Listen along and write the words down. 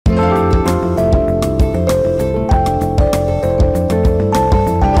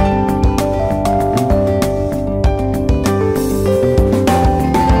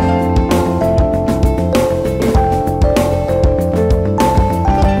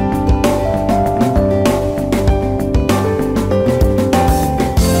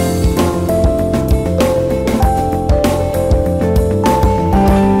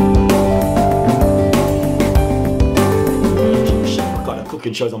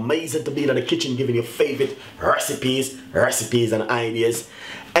sure it's amazing to be in the kitchen giving you favorite recipes and ideas.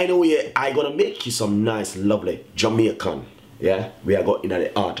 Anyway, I'm gonna make you some nice, lovely Jamaican. Yeah, we are going in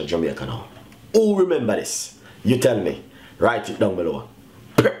the art of Jamaica now. Who remember this? You tell me. Write it down below.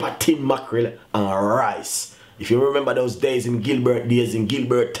 Pepper tin mackerel and rice. If you remember those days in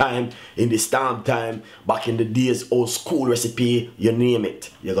Gilbert time, in the Storm time, back in the days, old school recipe, you name it,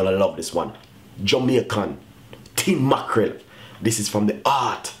 you're gonna love this one. Jamaican tin mackerel. This is from the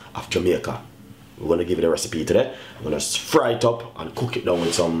art of Jamaica. We're gonna give you the recipe today. We're gonna fry it up and cook it down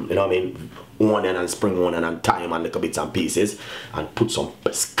with some, you know what I mean, onion and spring onion and thyme and little bits and pieces, and put some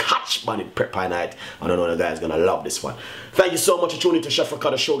scotch bonnet pepper in it. And I know the guys gonna love this one. Thank you so much for tuning in to Chef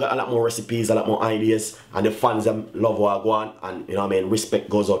Ricardo show. Got a lot more recipes, a lot more ideas, and the fans them love what I go on. And you know what I mean, respect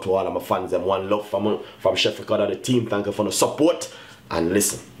goes out to all of my fans. Them one love from Chef Ricardo, the team. Thank you for the support. And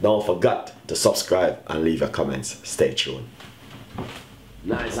listen, don't forget to subscribe and leave your comments. Stay tuned.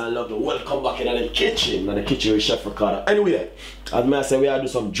 Nice and lovely. Welcome back in the kitchen. In the kitchen with Chef Ricardo. Anyway, as I say, we are do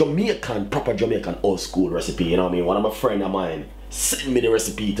some Jamaican, proper Jamaican old school recipe. You know what I mean? One of my friends of mine sent me the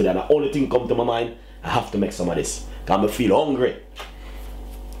recipe today. And the only thing come to my mind, I have to make some of this. Because I feel hungry.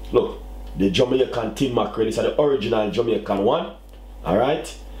 Look, the Jamaican tin mackerel is the original Jamaican one.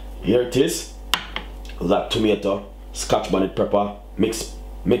 Alright, here it is. We got tomato, scotch bonnet pepper,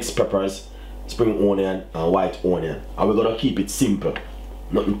 mixed peppers, spring onion and white onion. And we're gonna keep it simple.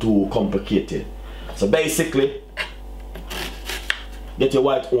 Nothing too complicated. So basically, get your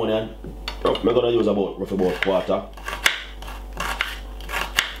white onion. We're gonna use roughly about quarter.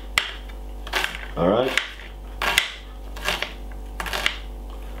 Alright.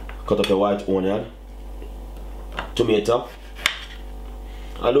 Cut up your white onion. Tomato.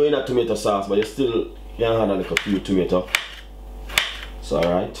 I know you're not tomato sauce, but you still can handle like a few tomato. So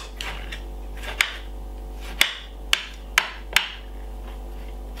alright.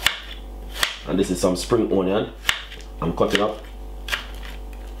 And this is some spring onion I'm cutting up.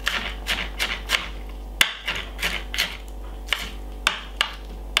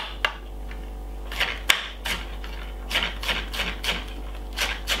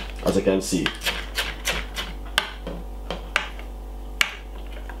 As you can see.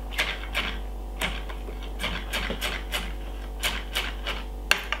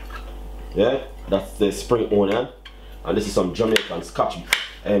 Yeah, that's the spring onion. And this is some Jamaican scotch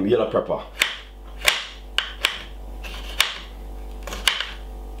yellow pepper.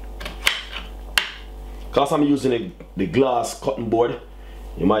 Because I'm using the glass cutting board,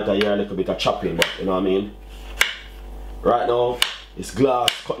 you might hear a little bit of chopping, but you know what I mean? Right now, it's glass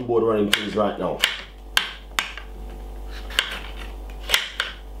cutting board running things right now.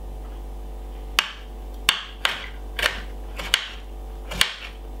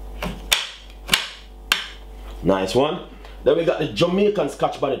 Nice one. Then we got the Jamaican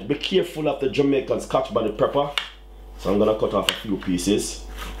scotch bonnet. Be careful of the Jamaican scotch bonnet pepper. So I'm gonna cut off a few pieces.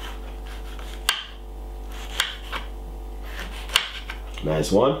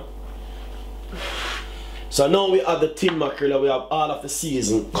 Nice one. So now we have the tin mackerel, we have all of the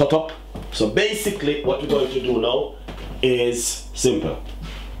season cut up. So basically what we're going to do now is simple.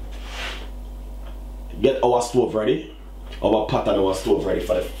 Get our stove ready, our pot and our stove ready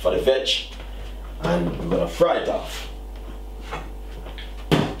for the veg, and we're gonna fry it off.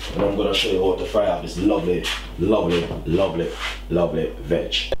 And I'm gonna show you how to fry off this lovely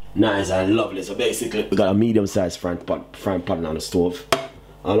veg. Nice and lovely. So basically we got a medium-sized frying pan on the stove.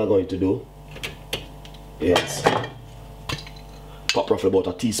 All I'm going to do is pop roughly about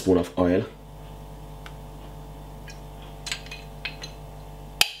a teaspoon of oil.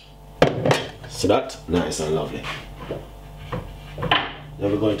 See that? Nice and lovely.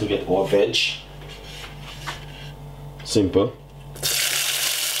 Then we're going to get our veg. Simple.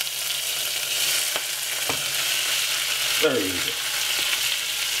 Very easy.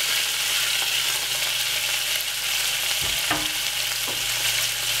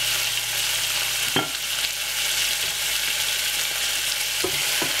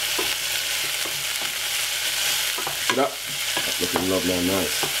 See that? That's looking lovely and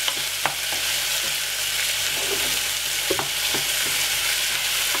nice.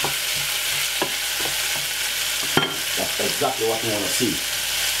 That's exactly what you want to see.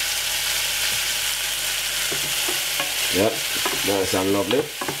 Yep, nice and lovely.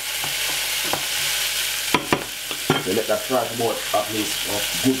 So let that fry for about at least a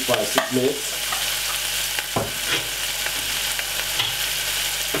good 5-6 minutes.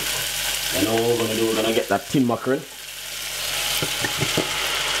 And now what we're gonna do, we're gonna get that tin mackerel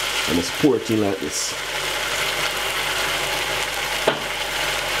and just pour it in like this.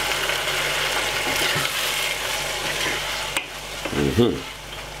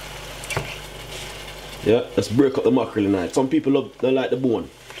 Yeah, let's break up the mackerel tonight. Some people don't like the bone,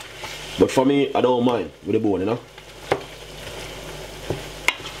 but for me, I don't mind with the bone, you know.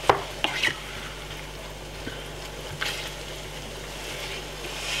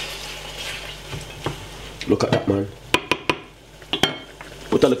 Look at that, man.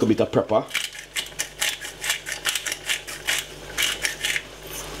 Put a little bit of pepper.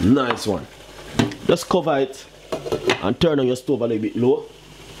 Nice one. Just cover it and turn on your stove a little bit low.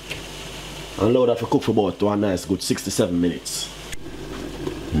 And allow that to cook for about a nice good 6 to 7 minutes.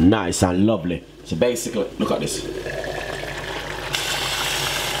 Nice and lovely. So basically, look at this.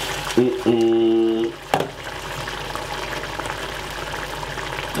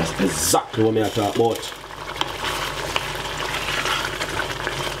 That's exactly what I talk about.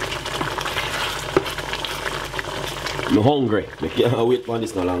 I'm hungry. I can't wait for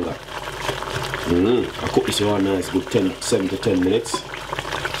this no longer. I cook this for a nice good 7 to 10 minutes.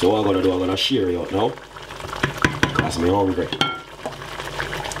 So what I'm gonna do, I'm gonna share it out now. Because I'm hungry.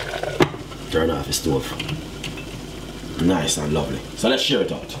 Turn off the stove. Nice and lovely. So let's share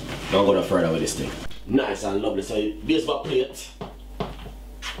it out. Now I'm gonna further with this thing. Nice and lovely. So base back plate.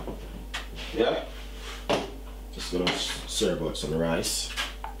 Yeah. Just gonna serve out some rice.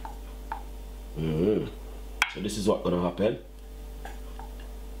 So this is what's gonna happen.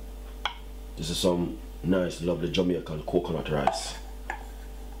 This is some nice, lovely Jamaican coconut rice.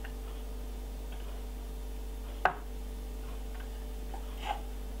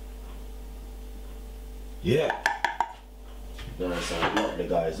 Yeah. Nice and lovely,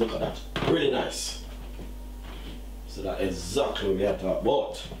 guys. Look at that. Really nice. So that's exactly what we have to talk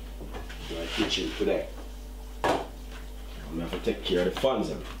about in my kitchen today. I'm gonna have to take care of the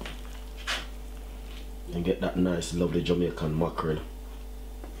fans and get that nice, lovely Jamaican mackerel.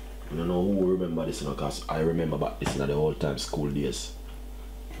 I don't know who remember this, because I remember about this in the old time school days.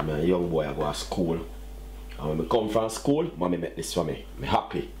 I'm a young boy, I go to school. And when I come from school, mommy make this for me. I'm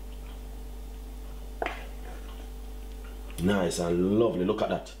happy. Nice and lovely, look at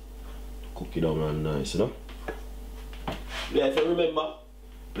that. Cook it down and nice, you know. Yeah, if you remember,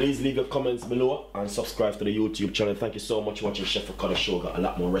 please leave your comments below and subscribe to the YouTube channel. Thank you so much for watching Chef Ricardo show. Got a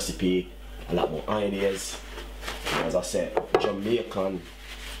lot more recipe, a lot more ideas. And as I said, Jamaican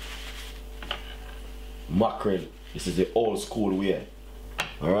mackerel. This is the old school way.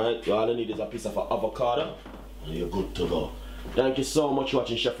 Alright, all you need is a piece of avocado and you're good to go. Thank you so much for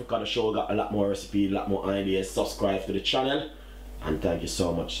watching Chef Ricardo show. Got a lot more recipe, a lot more ideas. Subscribe to the channel. And thank you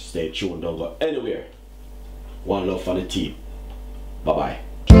so much. Stay tuned, don't go anywhere. One love for the team. Bye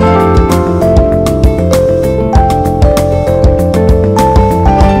bye.